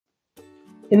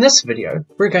In this video,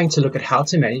 we're going to look at how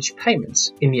to manage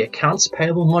payments in the Accounts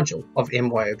Payable module of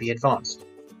MYOB Advanced.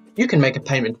 You can make a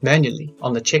payment manually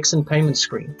on the Cheques and Payments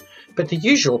screen, but the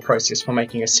usual process for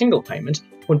making a single payment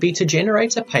would be to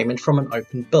generate a payment from an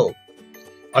open bill.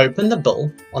 Open the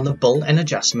bill on the Bill and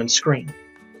Adjustment screen,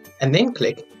 and then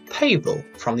click Payable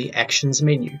from the Actions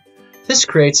menu. This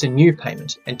creates a new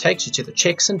payment and takes you to the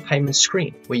Cheques and Payments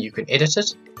screen where you can edit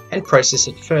it and process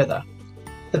it further.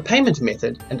 The payment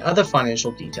method and other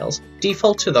financial details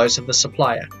default to those of the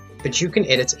supplier, but you can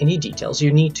edit any details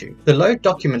you need to. The Load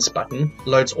Documents button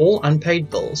loads all unpaid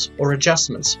bills or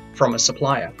adjustments from a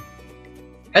supplier.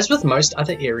 As with most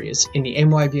other areas in the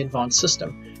MYOB Advanced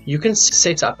system, you can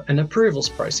set up an approvals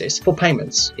process for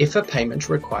payments if a payment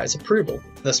requires approval.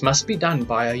 This must be done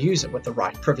by a user with the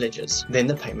right privileges, then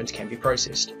the payment can be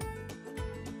processed.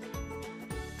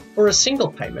 For a single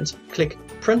payment, click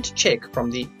Print Cheque from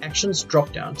the Actions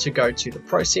drop-down to go to the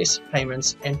Process,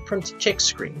 Payments and Print Cheque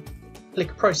screen.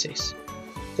 Click Process.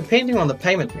 Depending on the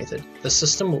payment method, the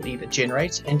system will either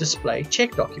generate and display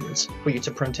cheque documents for you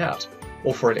to print out,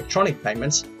 or for electronic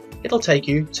payments, it'll take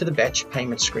you to the Batch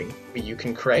Payment screen, where you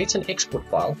can create an export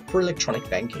file for electronic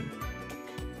banking.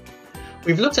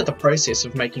 We've looked at the process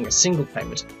of making a single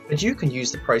payment, but you can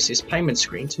use the Process Payment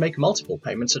screen to make multiple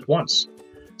payments at once.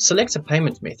 Select a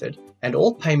payment method, and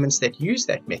all payments that use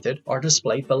that method are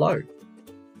displayed below.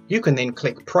 You can then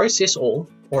click Process All,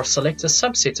 or select a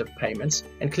subset of payments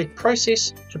and click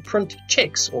Process to print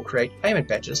checks or create payment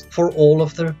badges for all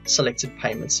of the selected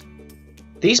payments.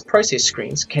 These process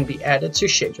screens can be added to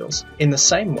schedules in the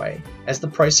same way as the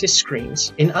process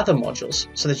screens in other modules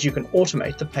so that you can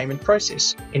automate the payment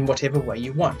process in whatever way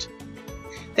you want.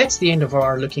 That's the end of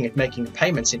our looking at making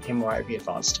payments in MYOB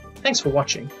Advanced. Thanks for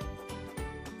watching.